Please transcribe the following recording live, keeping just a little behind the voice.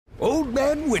Old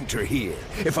Man Winter here.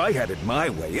 If I had it my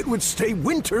way, it would stay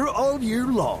winter all year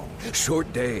long.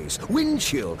 Short days, wind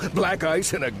chill, black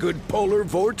ice, and a good polar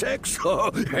vortex.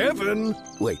 Oh, heaven!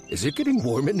 Wait, is it getting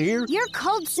warm in here? Your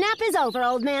cold snap is over,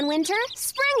 Old Man Winter.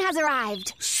 Spring has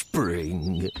arrived.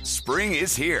 Spring. Spring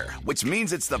is here, which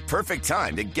means it's the perfect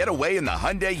time to get away in the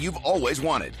Hyundai you've always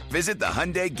wanted. Visit the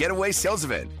Hyundai Getaway Sales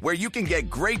Event, where you can get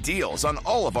great deals on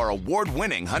all of our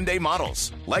award-winning Hyundai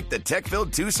models, like the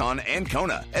tech-filled Tucson and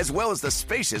Kona, as well as the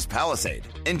spacious Palisade.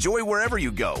 Enjoy wherever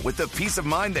you go with the peace of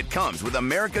mind that comes with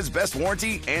America's best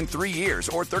warranty and 3 years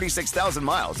or 36,000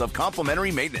 miles of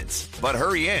complimentary maintenance. But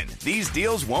hurry in, these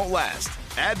deals won't last.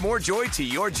 Add more joy to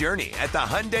your journey at the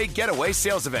Hyundai Getaway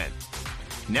Sales Event.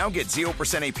 Now get 0%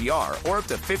 APR or up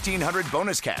to $1,500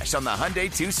 bonus cash on the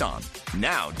Hyundai Tucson.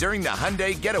 Now, during the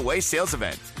Hyundai Getaway Sales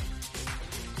Event.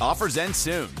 Offers end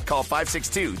soon. Call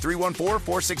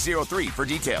 562-314-4603 for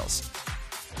details.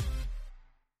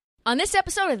 On this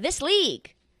episode of This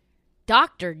League,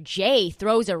 Dr. J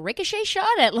throws a ricochet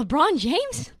shot at LeBron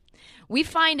James. We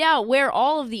find out where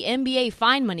all of the NBA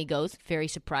fine money goes. Very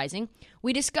surprising.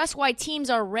 We discuss why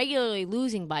teams are regularly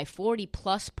losing by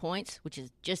 40-plus points, which is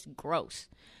just gross.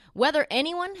 Whether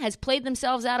anyone has played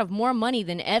themselves out of more money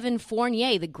than Evan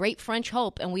Fournier, the great French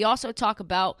hope. And we also talk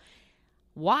about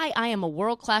why I am a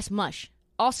world-class mush.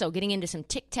 Also getting into some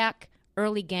tic-tac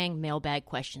early gang mailbag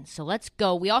questions. So let's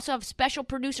go. We also have a special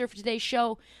producer for today's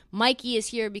show. Mikey is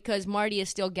here because Marty is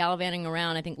still gallivanting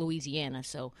around, I think, Louisiana.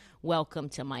 So welcome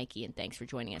to Mikey, and thanks for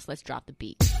joining us. Let's drop the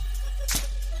beat.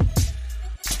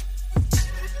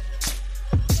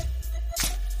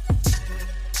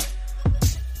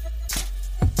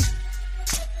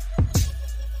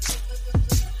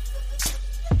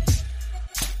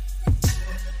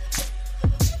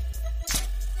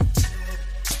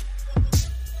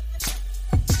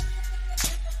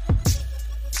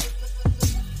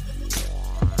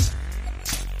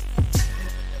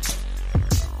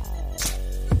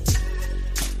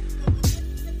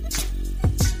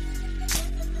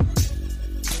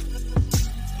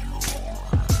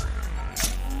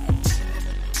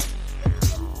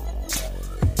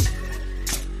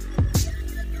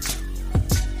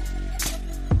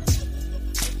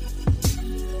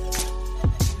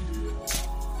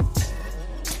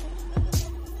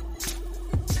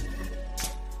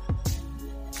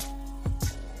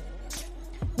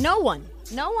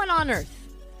 No one on earth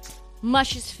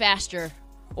mushes faster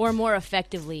or more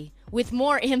effectively with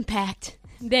more impact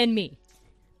than me.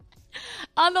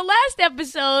 On the last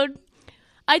episode,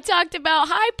 I talked about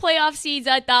high playoff seeds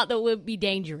I thought that would be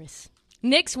dangerous.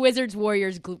 Knicks, Wizards,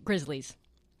 Warriors, Grizzlies.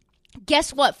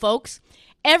 Guess what, folks?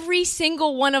 Every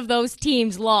single one of those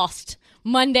teams lost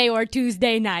Monday or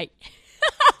Tuesday night.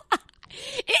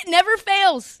 It never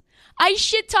fails. I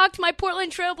shit-talked my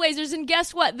Portland Trailblazers, and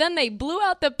guess what? Then they blew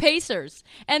out the Pacers,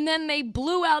 and then they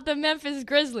blew out the Memphis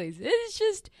Grizzlies. It's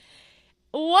just,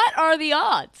 what are the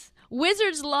odds?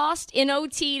 Wizards lost in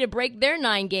OT to break their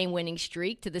 9-game winning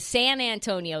streak to the San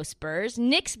Antonio Spurs.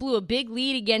 Knicks blew a big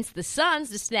lead against the Suns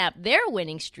to snap their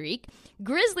winning streak.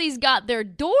 Grizzlies got their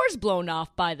doors blown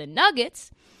off by the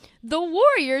Nuggets. The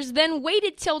Warriors then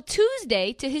waited till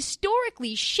Tuesday to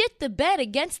historically shit the bed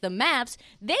against the Mavs.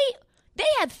 They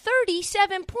had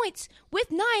 37 points with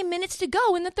 9 minutes to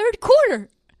go in the third quarter.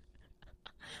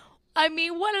 I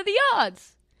mean, what are the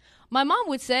odds? My mom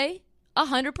would say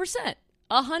 100%.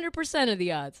 100% of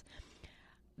the odds.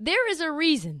 There is a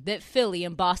reason that Philly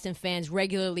and Boston fans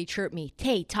regularly chirp me,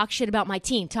 "Hey, talk shit about my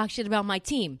team. Talk shit about my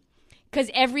team."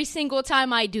 Because every single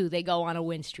time I do, they go on a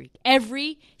win streak.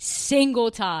 Every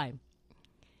single time.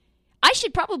 I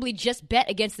should probably just bet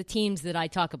against the teams that I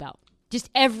talk about.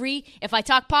 If I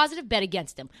talk positive, bet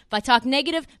against them. If I talk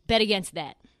negative, bet against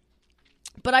that.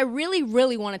 But I really,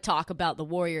 really want to talk about the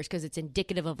Warriors because it's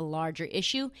indicative of a larger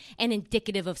issue and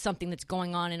indicative of something that's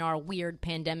going on in our weird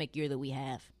pandemic year that we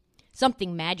have.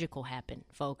 Something magical happened,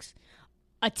 folks.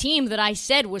 A team that I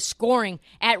said was scoring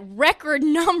at record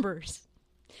numbers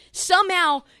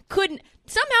somehow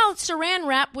Saran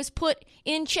Wrap was put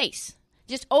in chase,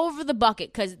 just over the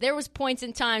bucket, because there was points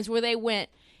and times where they went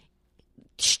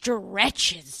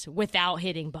stretches without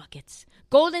hitting buckets.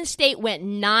 Golden State went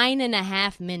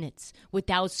 9.5 minutes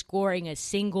without scoring a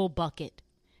single bucket.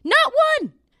 Not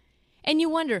one! And you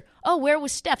wonder, where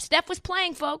was Steph? Steph was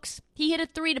playing, folks. He hit a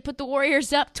 3 to put the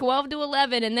Warriors up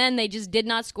 12-11, and then they just did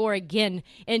not score again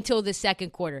until the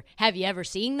second quarter. Have you ever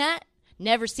seen that?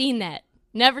 Never seen that.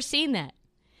 Never seen that.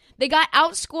 They got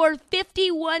outscored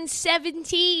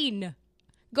 51-17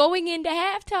 going into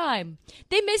halftime.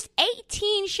 They missed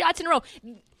 18 shots in a row.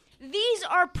 These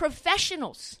are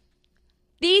professionals.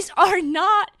 This is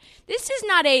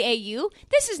not AAU.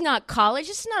 This is not college.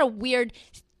 This is not a weird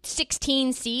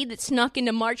 16 seed that snuck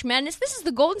into March Madness. This is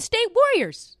the Golden State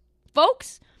Warriors.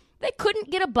 Folks, they couldn't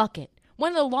get a bucket.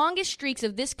 One of the longest streaks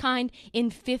of this kind in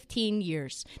 15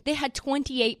 years. They had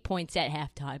 28 points at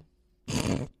halftime.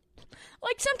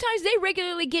 Like sometimes they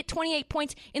regularly get 28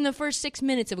 points in the first 6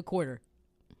 minutes of a quarter.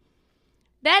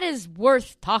 That is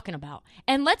worth talking about.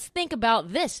 And let's think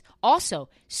about this. Also,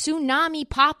 Tsunami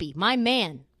Papi, my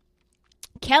man,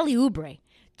 Kelly Oubre,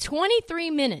 23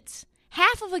 minutes,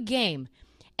 half of a game,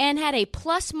 and had a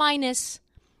plus-minus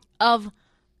of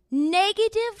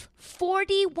negative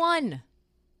 41.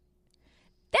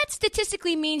 That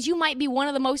statistically means you might be one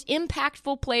of the most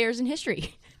impactful players in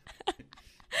history.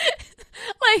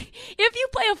 Like, if you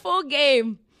play a full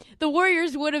game, the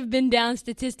Warriors would have been down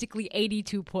statistically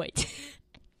 82 points.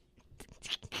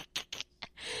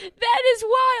 That is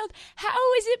wild.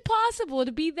 How is it possible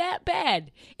to be that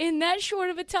bad in that short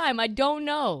of a time? I don't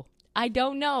know.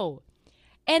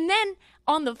 And then,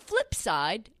 on the flip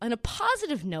side, on a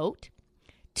positive note,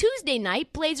 Tuesday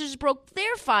night, Blazers broke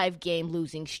their 5-game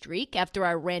losing streak after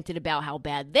I ranted about how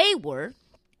bad they were.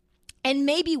 And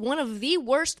maybe one of the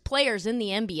worst players in the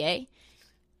NBA,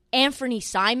 Anthony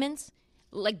Simons,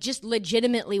 like just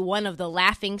legitimately one of the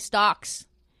laughing stocks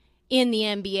in the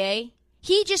NBA,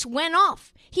 he just went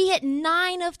off. He hit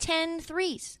 9 of 10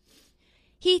 threes.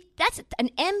 That's an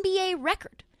NBA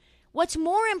record. What's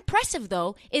more impressive,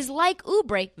 though, is like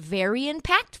Oubre, very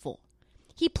impactful.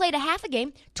 He played a half a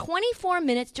game, 24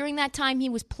 minutes. During that time, he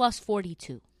was plus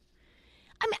 42.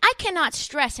 I mean, I cannot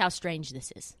stress how strange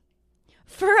this is.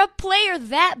 For a player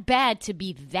that bad to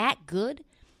be that good,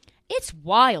 it's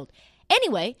wild.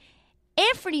 Anyway,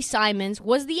 Anthony Simons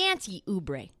was the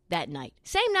anti-Oubre that night.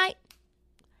 Same night.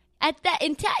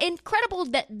 Incredible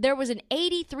that there was an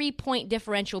 83-point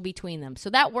differential between them. So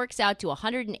that works out to a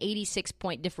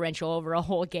 186-point differential over a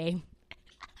whole game.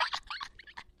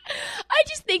 I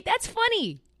just think that's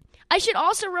funny. I should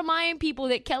also remind people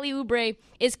that Kelly Oubre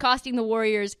is costing the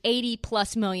Warriors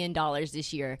 $80+ million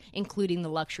this year, including the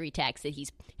luxury tax that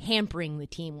he's hampering the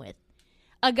team with.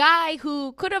 A guy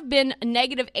who could have been a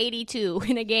negative 82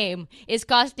 in a game is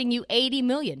costing you $80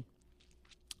 million.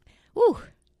 Whew.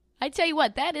 I tell you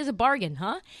what, that is a bargain,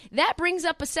 huh? That brings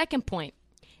up a second point.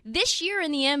 This year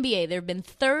in the NBA, there have been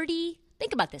 30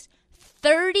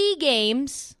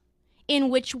 games in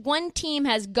which one team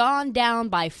has gone down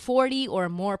by 40 or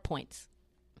more points.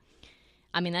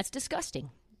 I mean, that's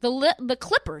disgusting. The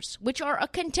Clippers, which are a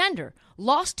contender,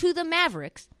 lost to the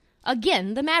Mavericks.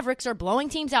 Again, the Mavericks are blowing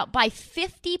teams out by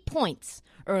 50 points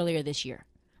earlier this year.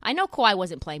 I know Kawhi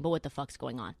wasn't playing, but what the fuck's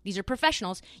going on? These are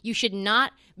professionals. You should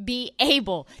not be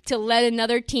able to let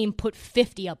another team put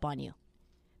 50 up on you.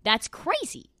 That's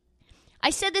crazy. I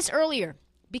said this earlier.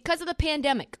 Because of the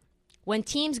pandemic, when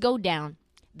teams go down,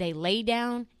 they lay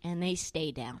down and they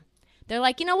stay down. They're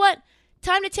like, you know what?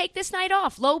 Time to take this night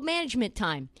off. Load management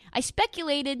time. I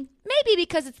speculated maybe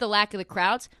because it's the lack of the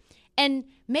crowds, and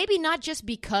maybe not just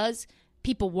because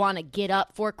people want to get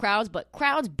up for crowds, but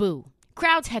crowds boo.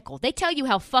 Crowds heckle. They tell you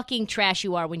how fucking trash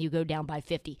you are when you go down by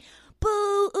 50.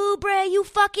 Boo, Oubre, you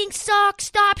fucking suck.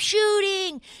 Stop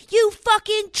shooting. You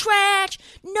fucking trash.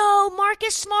 No,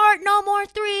 Marcus Smart, no more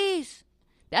threes.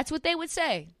 That's what they would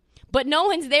say. But no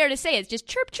one's there to say it. It's just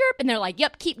chirp, chirp. And they're like,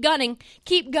 yep, keep gunning.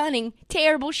 Keep gunning.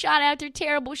 Terrible shot after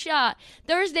terrible shot.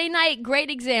 Thursday night,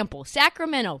 great example.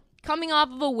 Sacramento, coming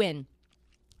off of a win.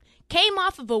 Came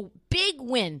off of a big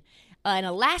win. In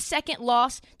a last-second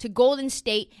loss to Golden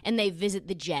State, and they visit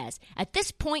the Jazz. At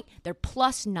this point, they're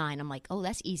 +9. I'm like, oh,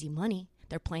 that's easy money.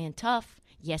 They're playing tough.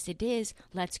 Yes, it is.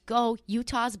 Let's go.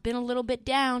 Utah's been a little bit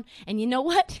down. And you know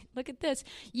what? Look at this.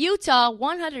 Utah,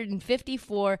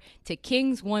 154 to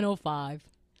Kings 105.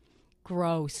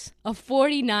 Gross. A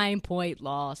 49-point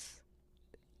loss.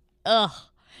 Ugh.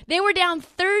 They were down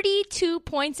 32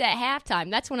 points at halftime.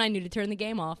 That's when I knew to turn the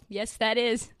game off. Yes, that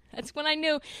is. That's when I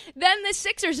knew. Then the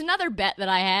Sixers, another bet that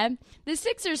I had. The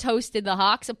Sixers hosted the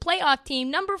Hawks, a playoff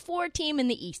team, number 4 team in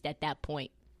the East at that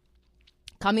point.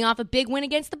 Coming off a big win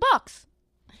against the Bucks.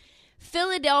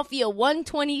 Philadelphia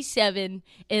 127,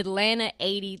 Atlanta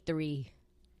 83.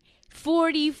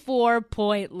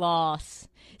 44-point loss.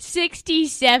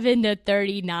 67 to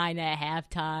 39 at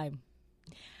halftime.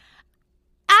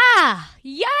 Ah,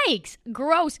 yikes.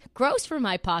 Gross. Gross for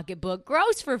my pocketbook.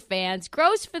 Gross for fans.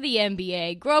 Gross for the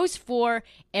NBA. Gross for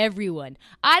everyone.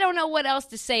 I don't know what else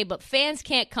to say, but fans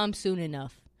can't come soon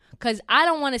enough. Because I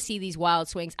don't want to see these wild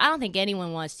swings. I don't think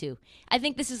anyone wants to. I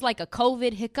think this is like a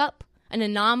COVID hiccup, an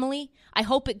anomaly. I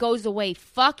hope it goes away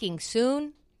fucking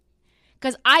soon.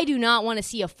 Because I do not want to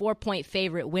see a 4-point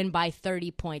favorite win by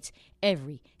 30 points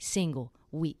every single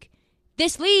week.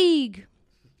 This league.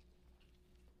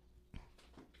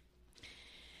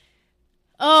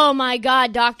 Oh my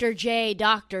God, Dr. J.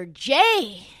 Dr.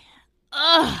 J.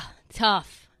 Ugh,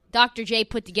 tough. Dr. J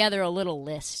put together a little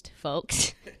list,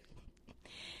 folks.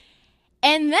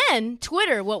 And then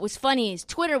Twitter, what was funny is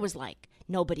Twitter was like,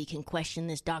 nobody can question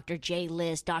this Dr. J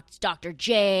list. Dr.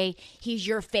 J, he's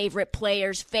your favorite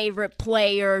player's favorite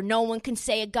player. No one can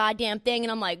say a goddamn thing.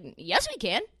 And I'm like, yes, we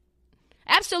can.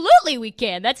 Absolutely we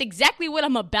can. That's exactly what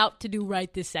I'm about to do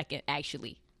right this second,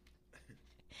 actually.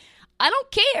 I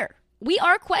don't care. We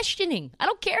are questioning. I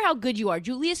don't care how good you are.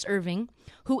 Julius Erving,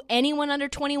 who anyone under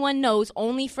 21 knows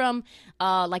only from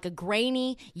like a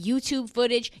grainy YouTube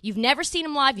footage. You've never seen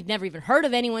him live. You've never even heard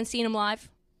of anyone seeing him live.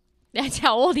 That's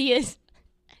how old he is.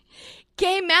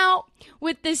 Came out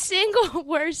with the single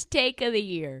worst take of the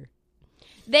year.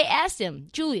 They asked him,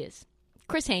 Julius,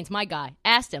 Chris Haynes, my guy,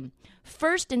 asked him,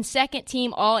 first and second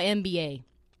team All-NBA.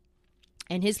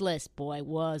 And his list, boy,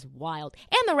 was wild.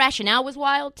 And the rationale was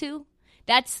wild, too.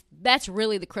 That's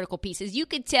really the critical piece. Is you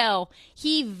could tell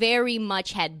he very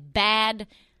much had bad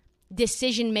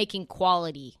decision-making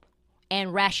quality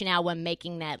and rationale when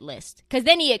making that list. Because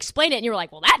then he explained it, and you were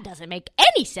like, well, that doesn't make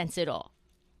any sense at all.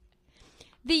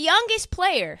 The youngest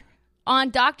player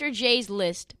on Dr. J's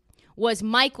list was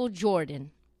Michael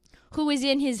Jordan, who is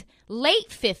in his late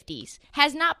 50s,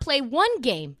 has not played one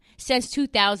game since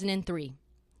 2003.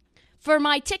 For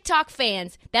my TikTok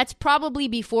fans, that's probably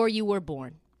before you were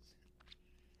born.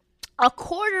 A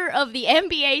quarter of the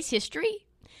NBA's history,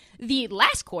 the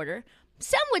last quarter,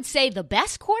 some would say the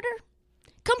best quarter,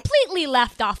 completely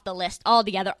left off the list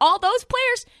altogether. All those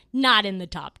players, not in the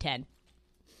top 10.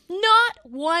 Not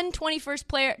one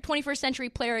 21st century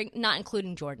player, not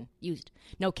including Jordan, used.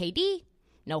 No KD,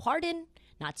 no Harden,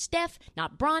 not Steph,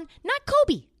 not Bron, not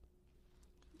Kobe.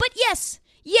 But yes,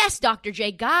 Dr.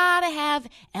 J, gotta have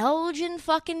Elgin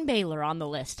fucking Baylor on the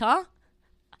list, huh?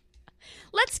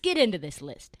 Let's get into this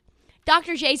list.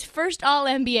 Dr. J's first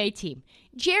All-NBA team,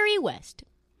 Jerry West,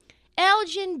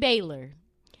 Elgin Baylor,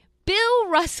 Bill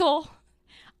Russell,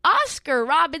 Oscar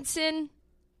Robinson,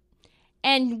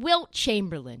 and Wilt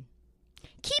Chamberlain.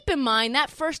 Keep in mind that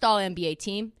first All-NBA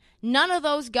team, none of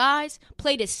those guys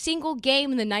played a single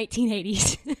game in the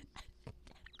 1980s. In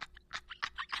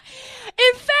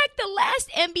fact, the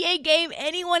last NBA game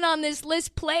anyone on this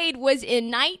list played was in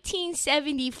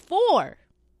 1974.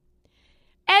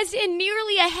 As in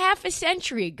nearly a half a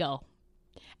century ago.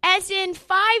 As in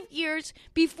 5 years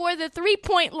before the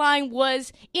three-point line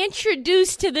was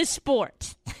introduced to the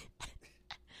sport.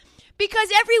 Because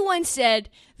everyone said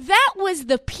that was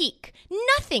the peak.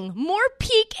 Nothing more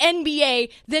peak NBA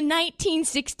than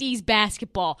 1960s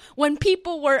basketball when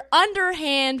people were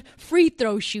underhand free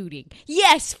throw shooting.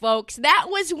 Yes, folks, that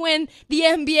was when the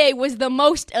NBA was the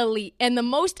most elite, and the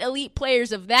most elite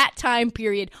players of that time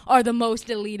period are the most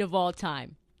elite of all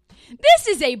time. This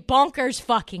is a bonkers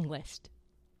fucking list.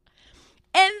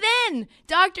 And then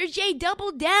Dr. J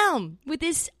doubled down with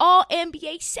his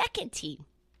All-NBA second team.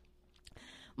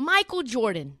 Michael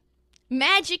Jordan,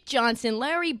 Magic Johnson,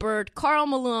 Larry Bird, Karl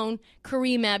Malone,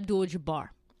 Kareem Abdul-Jabbar.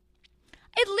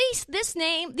 At least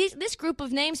this group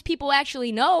of names people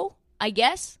actually know, I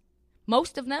guess.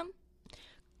 Most of them.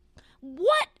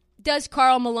 What does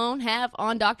Karl Malone have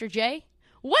on Dr. J?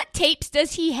 What tapes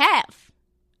does he have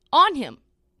on him?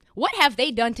 What have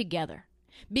they done together?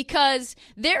 Because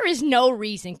there is no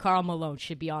reason Karl Malone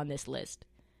should be on this list.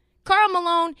 Karl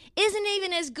Malone isn't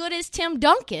even as good as Tim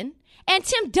Duncan, and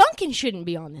Tim Duncan shouldn't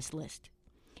be on this list.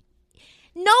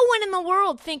 No one in the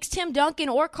world thinks Tim Duncan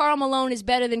or Karl Malone is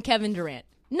better than Kevin Durant.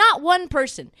 Not one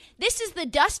person. This is the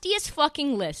dustiest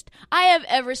fucking list I have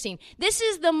ever seen. This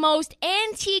is the most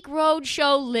antique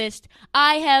roadshow list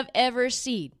I have ever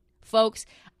seen. Folks,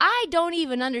 I don't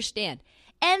even understand.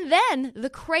 And then the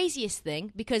craziest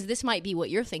thing, because this might be what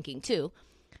you're thinking too,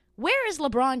 where is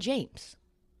LeBron James?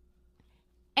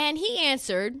 And he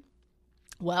answered,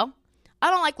 well,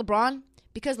 I don't like LeBron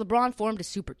because LeBron formed a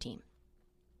super team.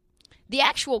 The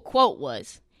actual quote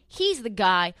was, he's the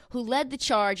guy who led the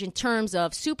charge in terms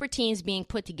of super teams being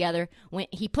put together. When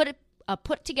he put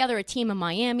together a team in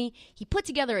Miami, he put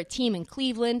together a team in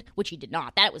Cleveland, which he did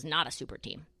not. That was not a super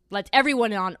team.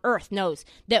 Everyone on earth knows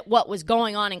that what was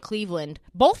going on in Cleveland,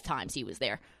 both times he was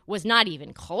there, was not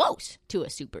even close to a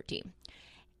super team.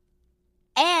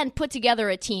 And put together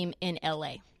a team in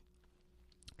LA.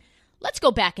 Let's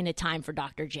go back into time for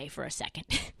Dr. J for a second.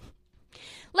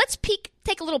 Let's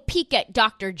take a little peek at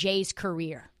Dr. J's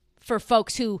career for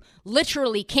folks who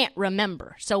literally can't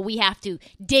remember. So we have to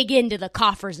dig into the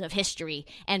coffers of history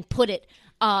and put it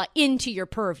into your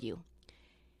purview.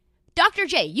 Dr.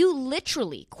 J, you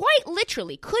literally, quite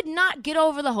literally, could not get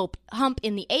over the hump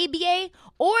in the ABA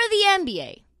or the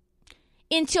NBA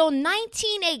until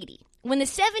 1980, when the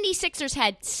 76ers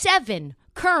had 7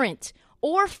 current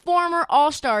or former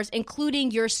All-Stars,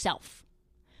 including yourself.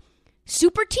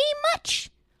 Super team much?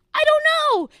 I don't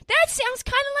know. That sounds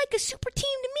kind of like a super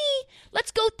team to me.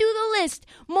 Let's go through the list.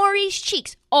 Maurice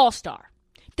Cheeks, All-Star.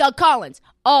 Doug Collins,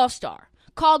 All-Star.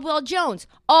 Caldwell Jones,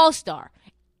 All-Star.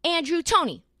 Andrew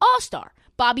Toney, All-Star.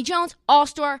 Bobby Jones,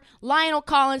 All-Star. Lionel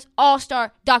Collins,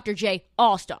 All-Star. Dr. J,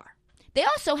 All-Star. They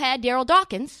also had Daryl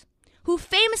Dawkins, who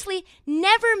famously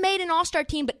never made an All-Star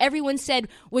team, but everyone said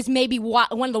was maybe one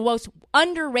of the most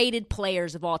underrated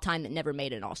players of all time that never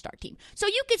made an All-Star team. So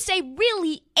you could say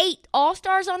really 8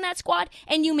 All-Stars on that squad,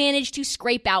 and you managed to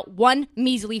scrape out 1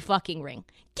 measly fucking ring.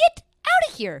 Get out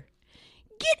of here.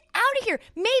 Get out of here.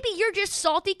 Maybe you're just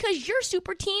salty because your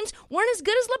super teams weren't as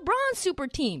good as LeBron's super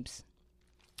teams.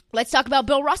 Let's talk about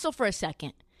Bill Russell for a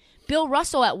second. Bill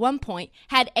Russell at one point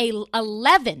had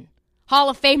 11 Hall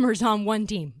of Famers on one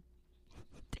team.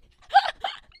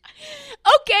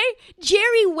 Okay,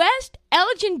 Jerry West,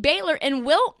 Elgin Baylor, and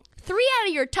Wilt, 3 out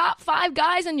of your top 5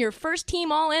 guys on your first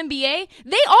team All-NBA,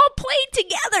 they all played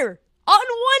together on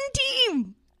one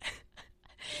team.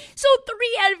 So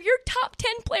 3 out of your top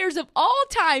 10 players of all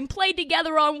time played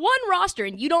together on one roster,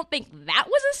 and you don't think that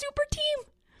was a super team?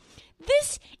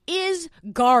 This is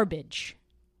garbage.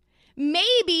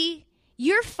 Maybe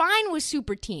you're fine with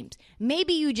super teams.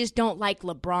 Maybe you just don't like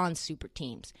LeBron's super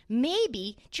teams.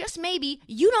 Maybe, just maybe,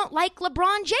 you don't like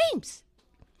LeBron James.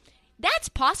 That's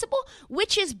possible,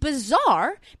 which is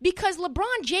bizarre because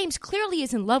LeBron James clearly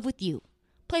is in love with you.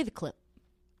 Play the clip.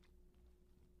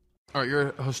 All right, you're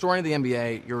a historian of the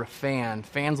NBA. You're a fan.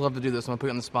 Fans love to do this. I'm going to put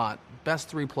you on the spot. Best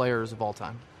 3 players of all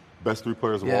time. Best 3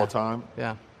 players of all time?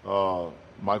 Yeah.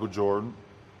 Michael Jordan.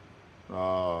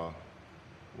 Michael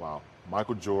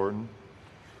Jordan.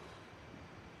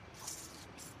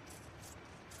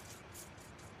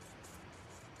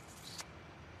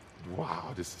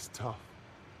 Wow, this is tough.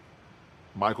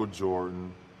 Michael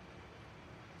Jordan,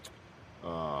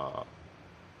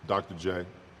 Dr. J,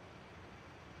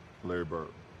 Larry Bird.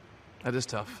 That is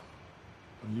tough.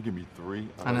 You give me 3?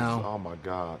 I know. Oh, my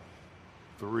God.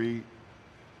 3.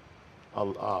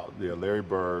 Larry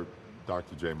Bird,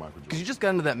 Dr. J, Michael Jordan. Because you just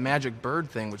got into that Magic Bird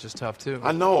thing, which is tough, too.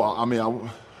 I know. I mean,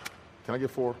 can I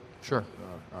get 4? Sure.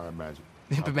 All right, Magic.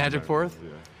 The Magic 4th? Yeah.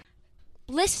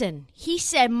 Listen, he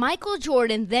said Michael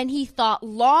Jordan, then he thought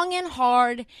long and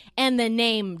hard, and the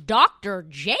name Dr.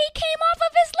 J came off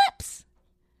of his lips.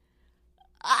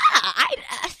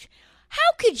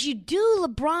 How could you do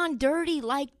LeBron dirty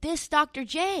like this, Dr.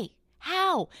 J?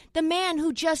 How? The man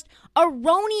who just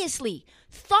erroneously,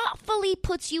 thoughtfully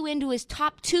puts you into his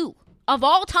top 2 of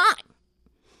all time.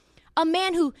 A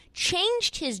man who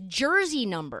changed his jersey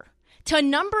number to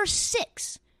number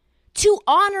 6 to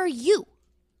honor you.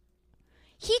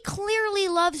 He clearly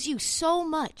loves you so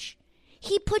much.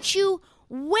 He puts you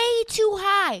way too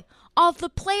high of the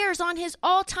players on his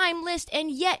all-time list,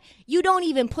 and yet you don't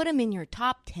even put him in your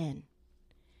top 10.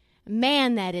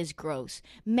 Man, that is gross.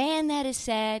 Man, that is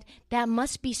sad. That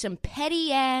must be some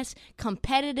petty-ass,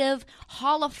 competitive,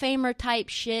 Hall of Famer type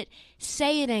shit.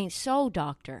 Say it ain't so,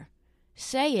 doctor.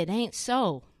 Say it ain't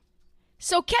so.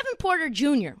 So Kevin Porter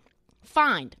Jr.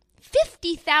 fined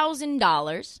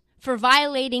 $50,000 for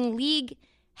violating league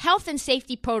health and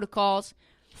safety protocols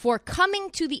for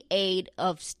coming to the aid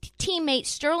of teammate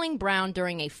Sterling Brown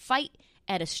during a fight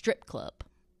at a strip club.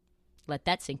 Let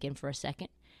that sink in for a second.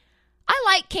 I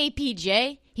like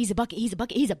KPJ. He's a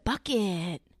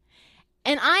bucket.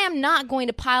 And I am not going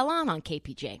to pile on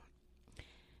KPJ,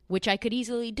 which I could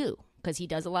easily do because he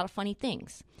does a lot of funny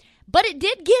things. But it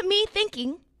did get me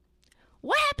thinking,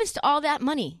 what happens to all that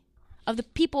money of the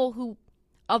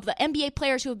NBA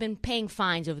players who have been paying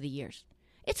fines over the years?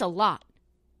 It's a lot.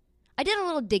 I did a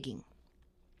little digging.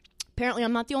 Apparently,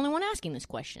 I'm not the only one asking this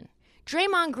question.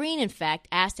 Draymond Green, in fact,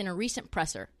 asked in a recent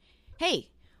presser, hey,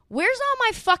 where's all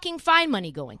my fucking fine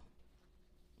money going?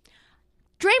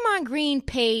 Draymond Green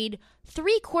paid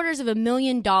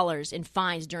 $750,000 in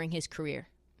fines during his career.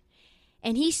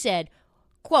 And he said,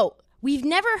 quote, we've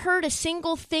never heard a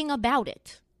single thing about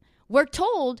it. We're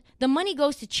told the money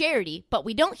goes to charity, but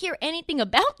we don't hear anything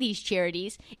about these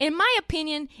charities. In my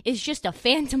opinion, it's just a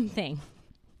phantom thing.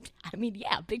 I mean,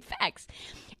 yeah, big facts.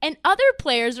 And other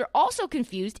players are also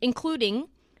confused, including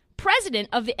president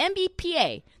of the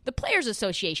NBPA, the Players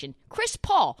Association, Chris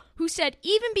Paul, who said,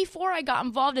 even before I got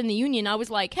involved in the union, I was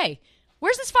like, hey,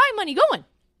 Where's this fine money going?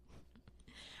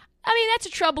 I mean, that's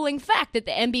a troubling fact that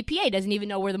the NBPA doesn't even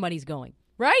know where the money's going,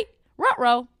 right?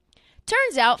 Ruh-roh.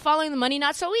 Turns out following the money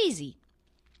not so easy.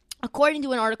 According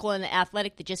to an article in The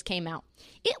Athletic that just came out,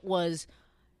 it was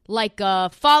like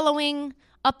following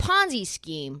a Ponzi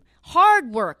scheme.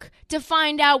 Hard work to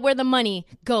find out where the money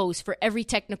goes for every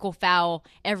technical foul,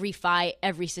 every fight,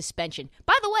 every suspension.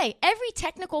 By the way, every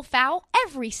technical foul,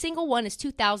 every single one is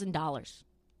 $2,000.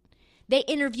 They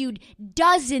interviewed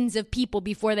dozens of people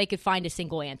before they could find a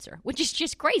single answer, which is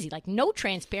just crazy. Like, no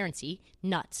transparency.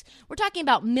 Nuts. We're talking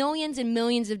about millions and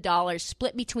millions of dollars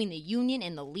split between the union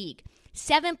and the league.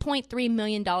 $7.3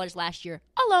 million last year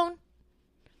alone.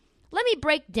 Let me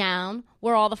break down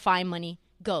where all the fine money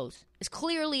goes as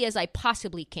clearly as I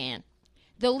possibly can.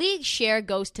 The league share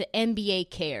goes to NBA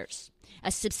Cares,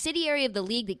 a subsidiary of the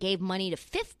league that gave money to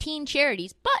 15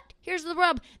 charities, but here's the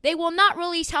rub. They will not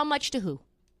release how much to who.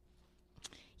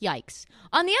 Yikes.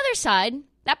 On the other side,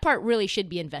 that part really should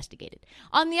be investigated.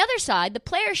 On the other side, the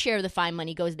player's share of the fine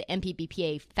money goes to the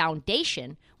MPBPA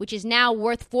Foundation, which is now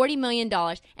worth $40 million,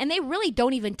 and they really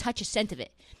don't even touch a cent of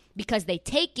it because they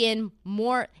take in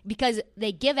more, because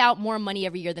they give out more money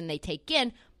every year than they take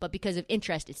in, but because of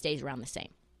interest, it stays around the same.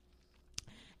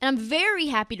 And I'm very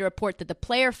happy to report that the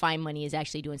player fine money is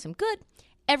actually doing some good.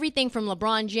 Everything from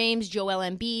LeBron James, Joel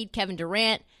Embiid, Kevin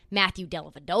Durant, Matthew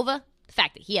Dellavedova, the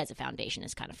fact that he has a foundation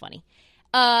is kind of funny,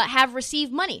 have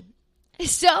received money.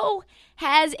 So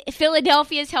has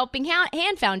Philadelphia's Helping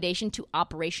Hand Foundation to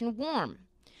Operation Warm.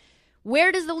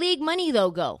 Where does the league money,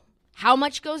 though, go? How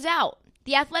much goes out?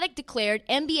 The Athletic declared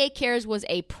NBA Cares was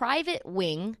a private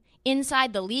wing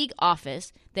inside the league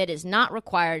office that is not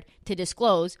required to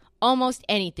disclose almost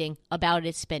anything about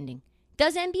its spending.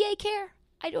 Does NBA care?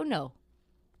 I don't know.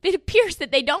 It appears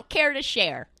that they don't care to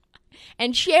share.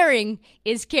 And sharing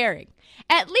is caring.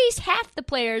 At least half the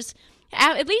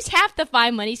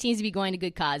fine money seems to be going to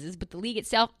good causes, but the league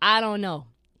itself, I don't know.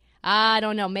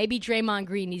 Maybe Draymond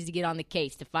Green needs to get on the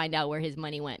case to find out where his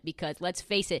money went because, let's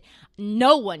face it,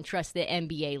 no one trusts the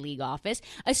NBA league office,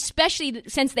 especially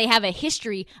since they have a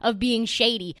history of being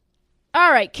shady.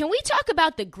 All right, can we talk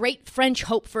about the great French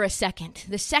hope for a second?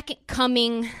 The second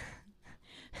coming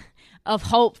of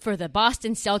hope for the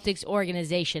Boston Celtics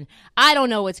organization. I don't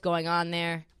know what's going on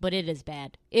there, but it is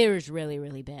bad. It is really,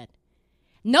 really bad.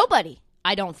 Nobody,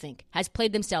 I don't think, has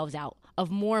played themselves out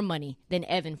of more money than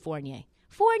Evan Fournier.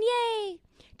 Fournier!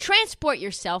 Transport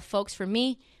yourself, folks, for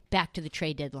me, back to the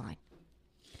trade deadline.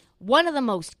 One of the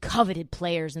most coveted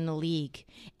players in the league,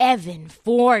 Evan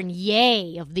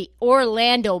Fournier of the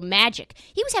Orlando Magic.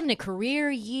 He was having a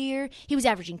career year. He was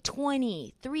averaging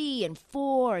 23 and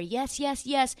 4. Yes.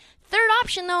 Third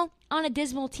option, though, on a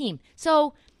dismal team.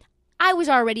 So I was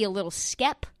already a little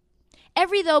skep.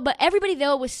 But everybody,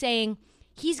 though, was saying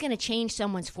he's going to change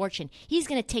someone's fortune. He's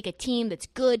going to take a team that's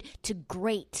good to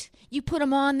great. You put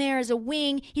him on there as a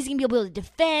wing. He's going to be able to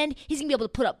defend. He's going to be able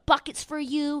to put up buckets for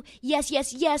you. Yes.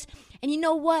 And you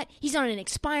know what? He's on an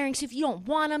expiring, so if you don't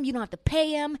want him, you don't have to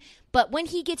pay him. But when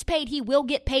he gets paid, he will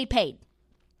get paid.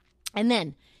 And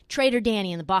then Trader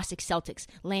Danny and the Boston Celtics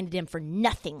landed him for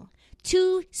nothing.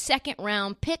 2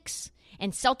 second-round picks,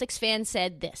 and Celtics fans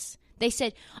said this. They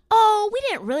said, we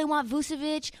didn't really want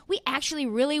Vucevic. We actually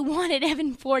really wanted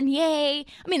Evan Fournier.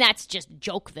 I mean, that's just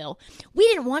Jokeville. We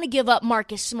didn't want to give up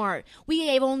Marcus Smart. We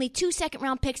gave only 2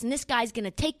 second-round picks, and this guy's going to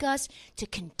take us to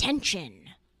contention.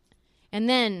 And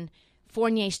then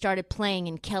Fournier started playing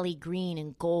in Kelly green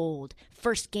and gold.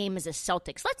 First game as a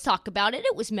Celtics. Let's talk about it.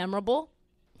 It was memorable.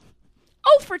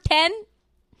 0 for 10.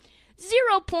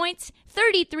 0 points,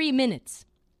 33 minutes.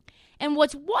 And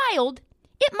what's wild,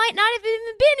 it might not have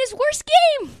even been his worst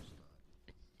game.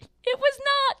 It was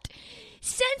not.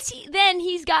 Since then,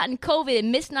 he's gotten COVID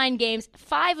and missed 9 games.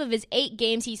 5 of his 8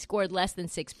 games, he scored less than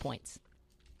 6 points.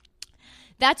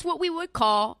 That's what we would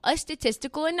call a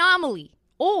statistical anomaly.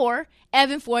 Or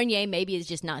Evan Fournier maybe is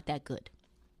just not that good.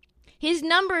 His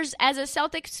numbers as a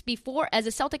Celtic before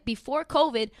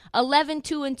COVID,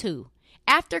 11-2-2.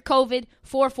 After COVID,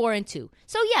 4-4-2.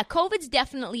 So yeah, COVID's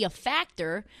definitely a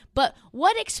factor, but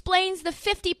what explains the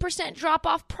 50%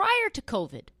 drop-off prior to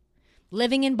COVID?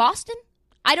 Living in Boston?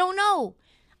 I don't know.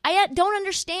 I don't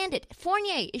understand it.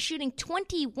 Fournier is shooting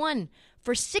 21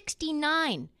 for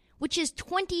 69, which is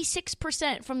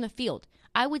 26% from the field.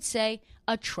 I would say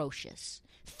atrocious.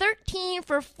 13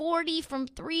 for 40 from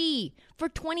 3 for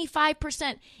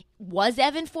 25%. Was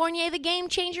Evan Fournier the game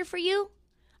changer for you?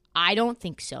 I don't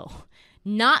think so.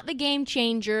 Not the game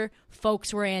changer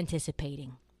folks were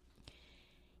anticipating.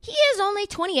 He is only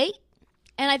 28,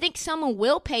 and I think someone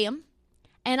will pay him.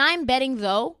 And I'm betting,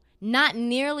 though, Not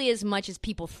nearly as much as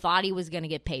people thought he was going to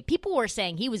get paid. People were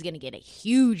saying he was going to get a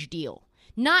huge deal.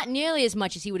 Not nearly as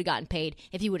much as he would have gotten paid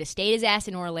if he would have stayed his ass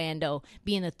in Orlando,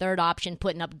 being the third option,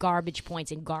 putting up garbage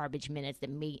points and garbage minutes that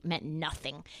meant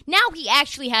nothing. Now he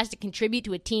actually has to contribute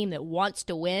to a team that wants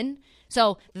to win.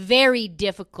 So very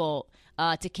difficult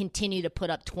to continue to put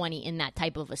up 20 in that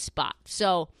type of a spot.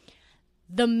 So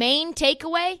the main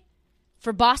takeaway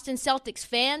for Boston Celtics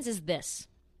fans is this.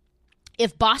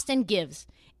 If Boston gives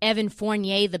Evan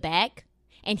Fournier the bag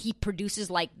and he produces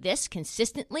like this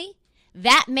consistently,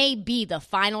 that may be the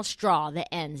final straw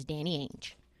that ends Danny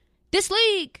Ainge. This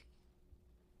league.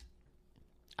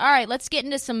 All right, let's get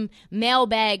into some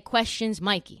mailbag questions.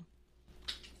 Mikey.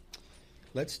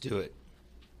 Let's do it.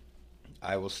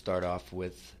 I will start off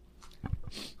with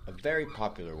a very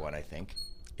popular one, I think.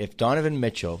 If Donovan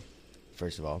Mitchell,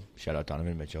 first of all, shout out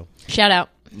Donovan Mitchell. Shout out.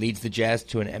 Leads the Jazz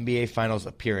to an NBA Finals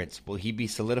appearance, will he be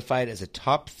solidified as a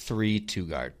top 3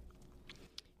 two-guard?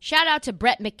 Shout out to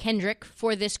Brett McKendrick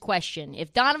for this question.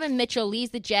 If Donovan Mitchell leads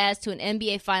the Jazz to an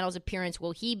NBA Finals appearance,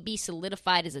 will he be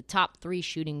solidified as a top 3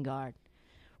 shooting guard?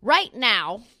 Right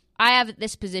now, I have at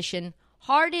this position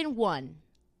Harden 1.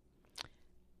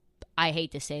 I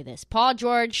hate to say this. Paul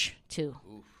George 2.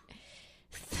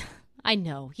 I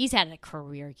know. He's had a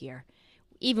career year,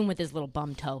 even with his little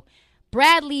bum toe.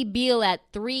 Bradley Beal at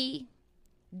 3.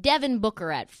 Devin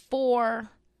Booker at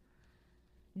 4.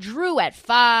 Drew at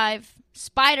 5.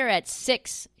 Spider at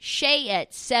 6, Shea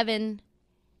at 7,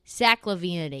 Zach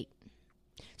LaVine at 8.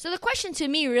 So the question to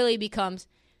me really becomes,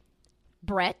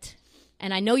 Brett,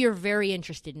 and I know you're very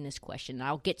interested in this question, and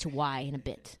I'll get to why in a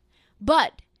bit,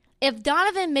 but if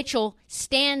Donovan Mitchell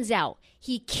stands out,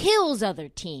 he kills other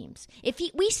teams. If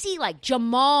we see like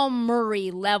Jamal Murray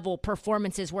level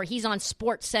performances where he's on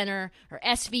SportsCenter or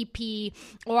SVP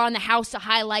or on the House of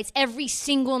Highlights every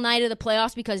single night of the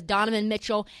playoffs because Donovan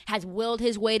Mitchell has willed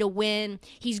his way to win.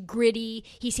 He's gritty.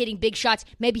 He's hitting big shots.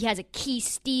 Maybe he has a key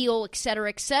steal, et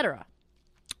cetera,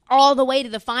 all the way to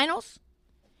the finals.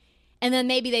 And then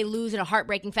maybe they lose in a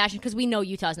heartbreaking fashion because we know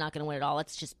Utah's not going to win it all.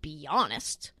 Let's just be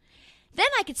honest. Then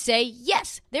I could say,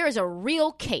 yes, there is a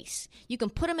real case. You can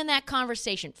put him in that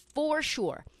conversation for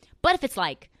sure. But if it's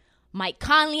like Mike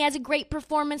Conley has a great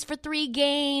performance for 3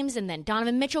 games, and then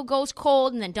Donovan Mitchell goes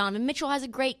cold, and then Donovan Mitchell has a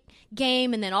great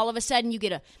game, and then all of a sudden you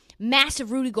get a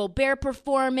massive Rudy Gobert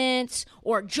performance,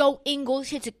 or Joe Ingles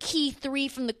hits a key 3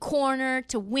 from the corner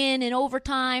to win in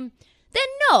overtime, then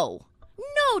no,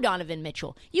 Donovan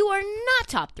Mitchell, you are not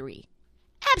top 3.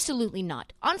 Absolutely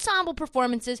not. Ensemble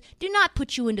performances do not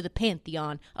put you into the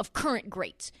pantheon of current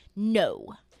greats.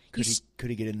 No. Could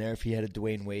he get in there if he had a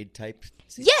Dwayne Wade type?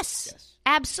 Yes,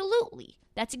 absolutely.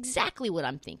 That's exactly what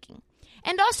I'm thinking.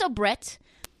 And also, Brett,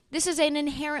 this is an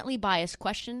inherently biased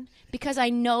question because I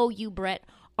know you, Brett,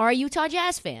 are a Utah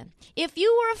Jazz fan. If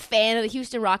you were a fan of the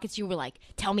Houston Rockets, you were like,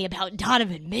 tell me about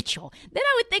Donovan Mitchell, then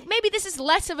I would think maybe this is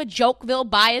less of a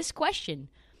Jokeville biased question.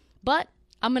 But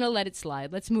I'm going to let it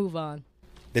slide. Let's move on.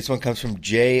 This one comes from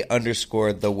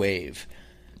J_the Wave.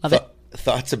 Love it.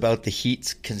 Thoughts about the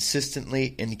Heat's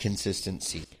consistently inconsistent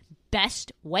season?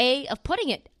 Best way of putting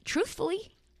it,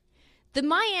 truthfully. The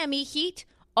Miami Heat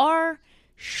are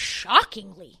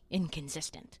shockingly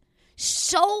inconsistent.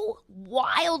 So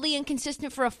wildly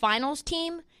inconsistent for a finals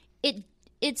team,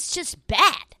 it's just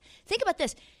bad. Think about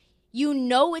this. You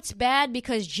know it's bad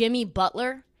because Jimmy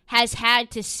Butler has had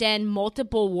to send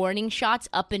multiple warning shots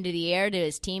up into the air to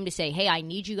his team to say, hey, I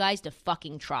need you guys to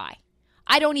fucking try.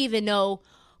 I don't even know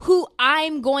who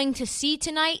I'm going to see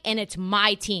tonight, and it's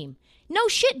my team. No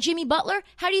shit, Jimmy Butler.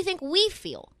 How do you think we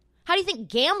feel? How do you think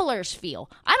gamblers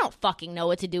feel? I don't fucking know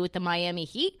what to do with the Miami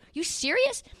Heat. You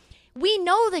serious? We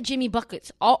know that Jimmy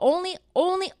Buckets only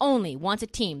wants a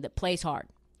team that plays hard.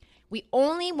 We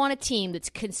only want a team that's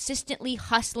consistently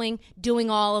hustling, doing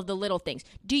all of the little things.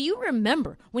 Do you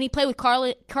remember when he played with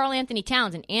Karl Anthony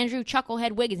Towns and Andrew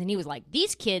Chucklehead Wiggins, and he was like,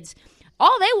 these kids,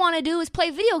 all they want to do is play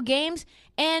video games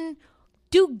and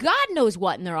do God knows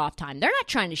what in their off time. They're not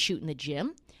trying to shoot in the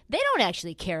gym. They don't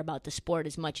actually care about the sport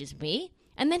as much as me.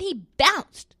 And then he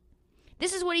bounced.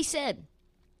 This is what he said.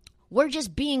 We're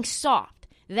just being soft.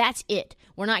 That's it.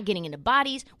 We're not getting into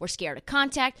bodies. We're scared of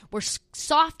contact. We're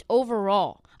soft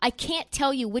overall. I can't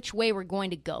tell you which way we're going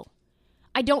to go.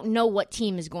 I don't know what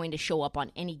team is going to show up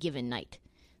on any given night.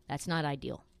 That's not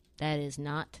ideal. That is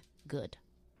not good.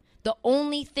 The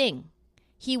only thing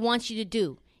he wants you to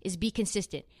do is be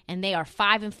consistent, and they are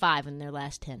 5-5 in their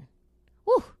last 10.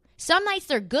 Whew. Some nights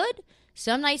they're good.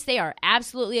 Some nights they are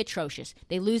absolutely atrocious.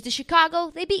 They lose to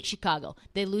Chicago, they beat Chicago.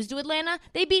 They lose to Atlanta,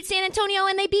 they beat San Antonio,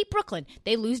 and they beat Brooklyn.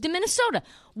 They lose to Minnesota.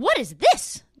 What is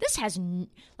this? This has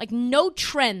no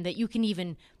trend that you can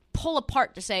even pull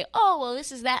apart to say, oh, well,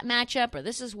 this is that matchup or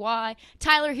this is why.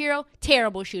 Tyler Hero,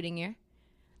 terrible shooting year.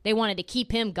 They wanted to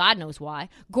keep him, God knows why.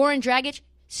 Goran Dragic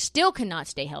still cannot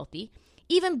stay healthy.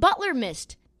 Even Butler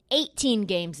missed 18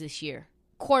 games this year,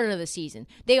 quarter of the season.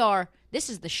 They are, this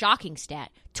is the shocking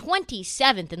stat,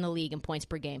 27th in the league in points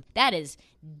per game. That is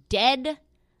dead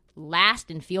last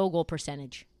in field goal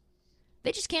percentage.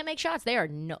 They just can't make shots. They are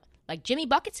like Jimmy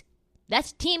Buckets,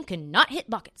 that team cannot hit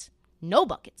buckets. No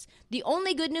buckets. The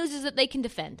only good news is that they can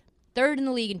defend. Third in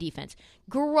the league in defense.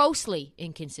 Grossly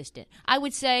inconsistent. I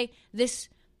would say this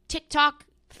TikTok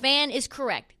fan is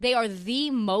correct. They are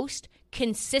the most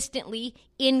consistently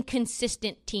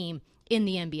inconsistent team in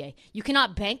the NBA. You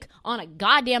cannot bank on a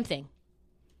goddamn thing.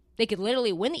 They could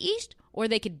literally win the East or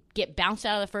they could get bounced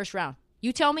out of the first round.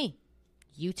 You tell me.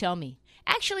 You tell me.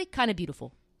 Actually, kind of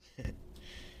beautiful.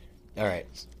 All right.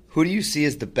 Who do you see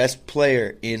as the best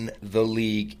player in the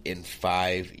league in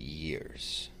 5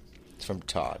 years? It's from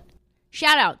Todd.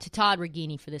 Shout out to Todd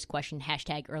Regini for this question,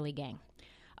 #earlygang.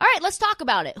 All right, let's talk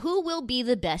about it. Who will be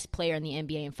the best player in the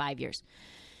NBA in 5 years?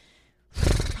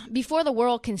 Before the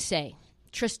world can say,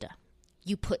 Trista,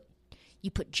 you put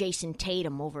Jason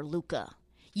Tatum over Luka.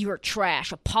 You're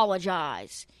trash.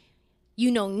 Apologize.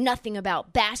 You know nothing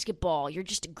about basketball. You're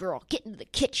just a girl. Get into the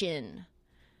kitchen.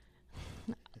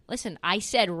 Listen, I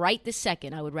said right this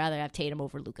second I would rather have Tatum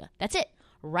over Luka. That's it.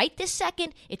 Right this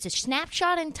second. It's a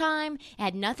snapshot in time. It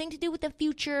had nothing to do with the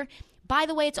future. By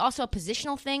the way, it's also a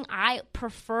positional thing. I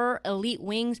prefer elite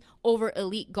wings over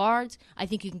elite guards. I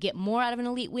think you can get more out of an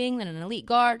elite wing than an elite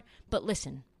guard. But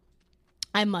listen,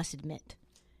 I must admit,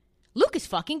 Luka's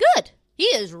fucking good. He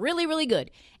is really, really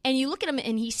good. And you look at him,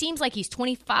 and he seems like he's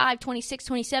 25, 26,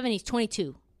 27. He's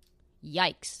 22.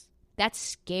 Yikes. That's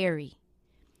scary.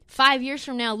 5 years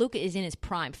from now, Luka is in his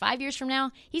prime. 5 years from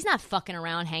now, he's not fucking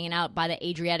around hanging out by the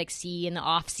Adriatic Sea in the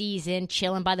off-season,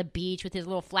 chilling by the beach with his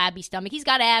little flabby stomach. He's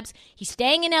got abs. He's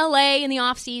staying in L.A. in the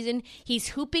off-season. He's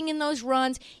hooping in those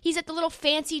runs. He's at the little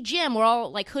fancy gym where all,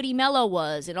 like, Hoodie Mello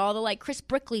was and all the, like, Chris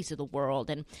Brickleys of the world.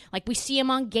 And, like, we see him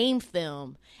on game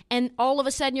film. And all of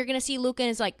a sudden, you're going to see Luka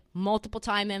as, like,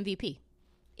 multiple-time MVP.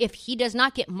 If he does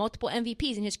not get multiple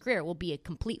MVPs in his career, it will be a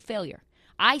complete failure.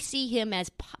 I see him as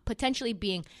potentially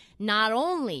being not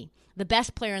only the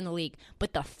best player in the league,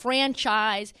 but the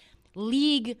franchise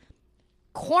league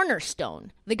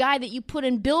cornerstone, the guy that you put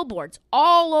in billboards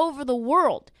all over the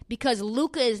world, because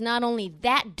Luka is not only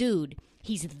that dude,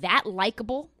 he's that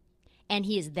likable, and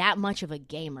he is that much of a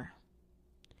gamer.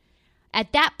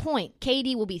 At that point,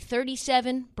 KD will be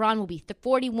 37, Bron will be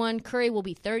 41, Curry will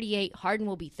be 38, Harden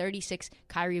will be 36,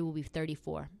 Kyrie will be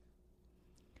 34.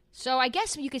 So I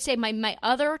guess you could say my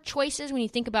other choices when you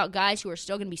think about guys who are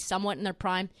still going to be somewhat in their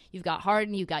prime, you've got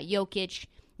Harden, you've got Jokic,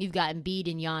 you've got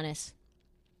Embiid and Giannis.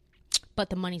 But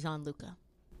the money's on Luka.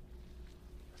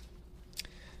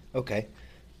 Okay.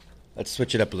 Let's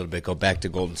switch it up a little bit. Go back to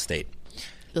Golden State.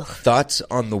 Ugh. Thoughts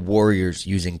on the Warriors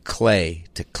using Clay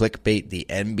to clickbait the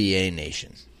NBA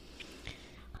nation?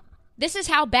 This is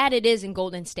how bad it is in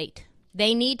Golden State.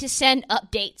 They need to send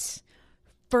updates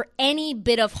for any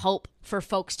bit of hope for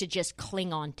folks to just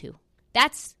cling on to.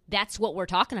 That's what we're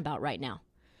talking about right now.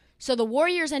 So the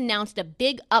Warriors announced a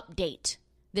big update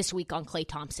this week on Klay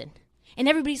Thompson. And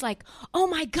everybody's like, oh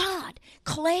my God,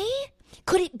 Klay?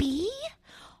 Could it be?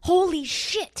 Holy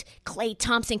shit, Klay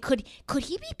Thompson. Could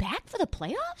he be back for the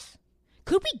playoffs?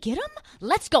 Could we get him?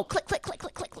 Let's go. Click, click, click,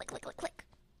 click, click, click, click, click, click.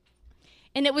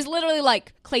 And it was literally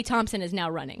like, Klay Thompson is now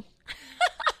running.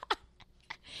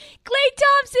 Klay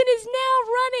Thompson is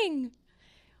now running.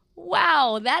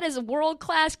 Wow, that is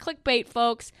world-class clickbait,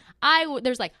 folks.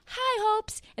 There's like, high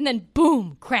hopes, and then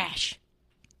boom, crash.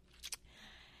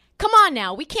 Come on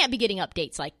now, we can't be getting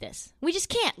updates like this. We just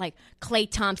can't. Like, Klay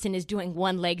Thompson is doing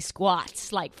one-leg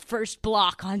squats, like first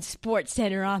block on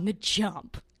SportsCenter on the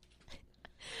jump.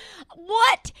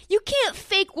 What? You can't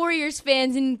fake Warriors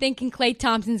fans into thinking Klay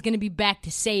Thompson's going to be back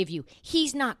to save you.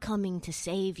 He's not coming to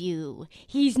save you.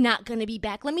 He's not going to be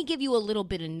back. Let me give you a little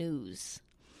bit of news.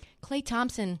 Klay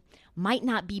Thompson might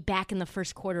not be back in the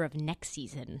first quarter of next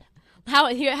season.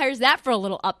 Here's that for a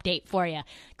little update for you.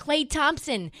 Klay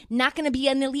Thompson not going to be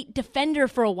an elite defender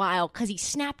for a while because he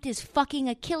snapped his fucking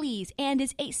Achilles and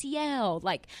his ACL.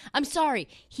 Like, I'm sorry,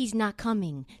 he's not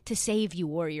coming to save you,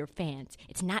 Warrior fans.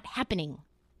 It's not happening.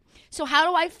 So how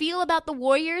do I feel about the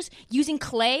Warriors using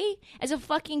Klay as a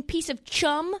fucking piece of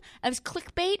chum, as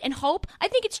clickbait and hope? I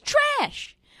think it's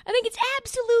trash. I think it's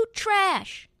absolute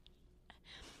trash.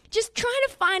 Just trying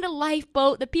to find a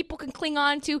lifeboat that people can cling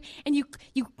on to, and you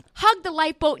hug the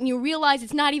lifeboat and you realize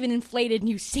it's not even inflated and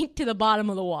you sink to the bottom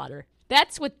of the water.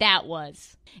 That's what that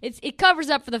was. It covers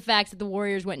up for the fact that the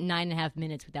Warriors went 9.5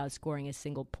 minutes without scoring a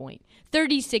single point.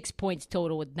 36 points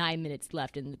total with 9 minutes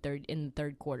left in the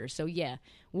third quarter. So yeah,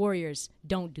 Warriors,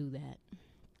 don't do that.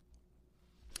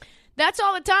 That's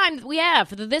all the time that we have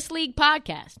for the This League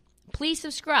podcast. Please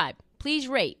subscribe. Please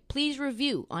rate. Please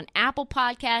review on Apple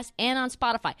Podcasts and on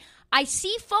Spotify. I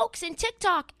see folks in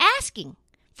TikTok asking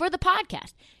for the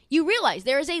podcast. You realize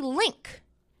there is a link.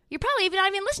 You're probably not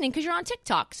even listening because you're on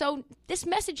TikTok. So this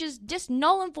message is just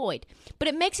null and void. But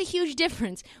it makes a huge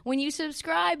difference when you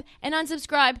subscribe and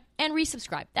unsubscribe and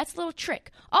resubscribe. That's a little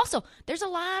trick. Also, there's a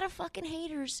lot of fucking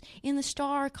haters in the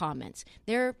star comments.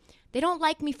 They don't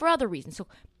like me for other reasons. So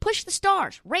push the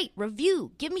stars, rate,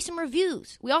 review, give me some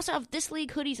reviews. We also have This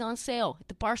League hoodies on sale at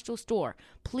the Barstool store.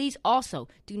 Please also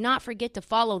do not forget to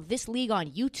follow This League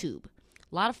on YouTube.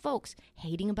 A lot of folks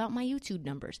hating about my YouTube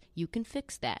numbers. You can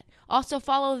fix that. Also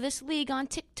follow This League on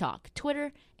TikTok,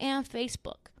 Twitter, and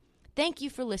Facebook. Thank you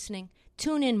for listening.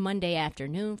 Tune in Monday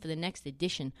afternoon for the next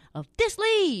edition of This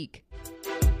League.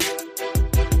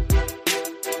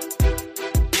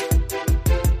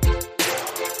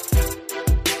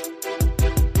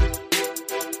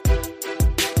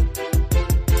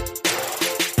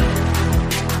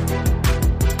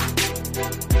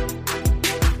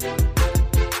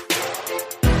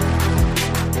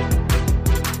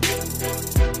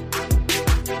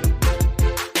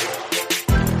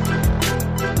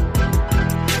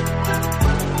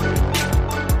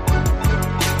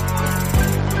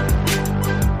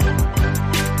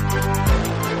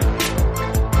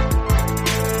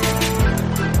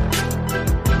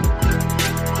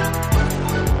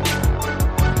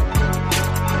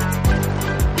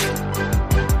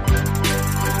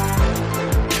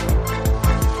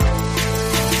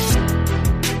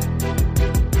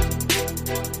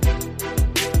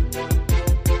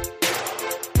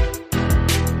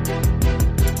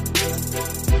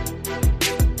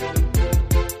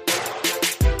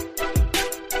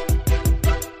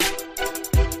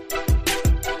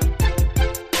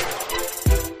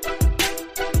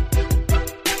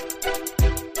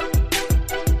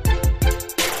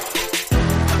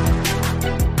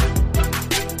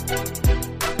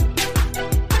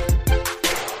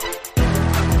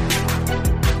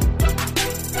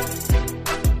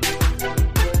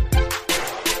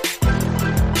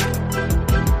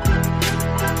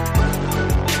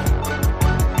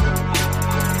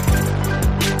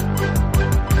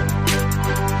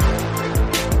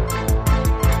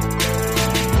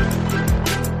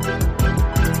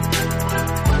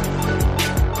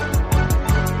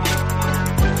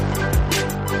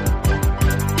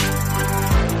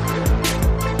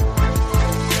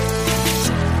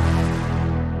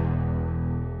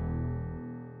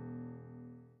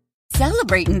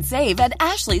 Celebrate and save at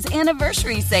Ashley's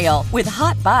Anniversary Sale. With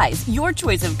Hot Buys, your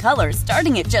choice of colors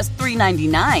starting at just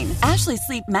 $3.99. Ashley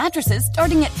Sleep mattresses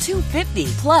starting at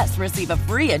 $2.50. Plus, receive a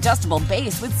free adjustable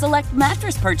base with select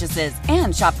mattress purchases.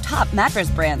 And shop top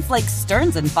mattress brands like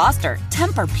Stearns & Foster,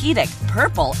 Tempur-Pedic,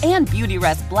 Purple, and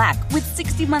Beautyrest Black with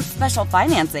 60-month special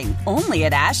financing. Only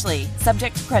at Ashley.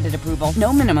 Subject to credit approval.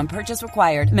 No minimum purchase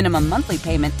required. Minimum monthly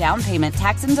payment, down payment,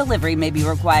 tax, and delivery may be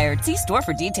required. See store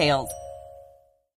for details.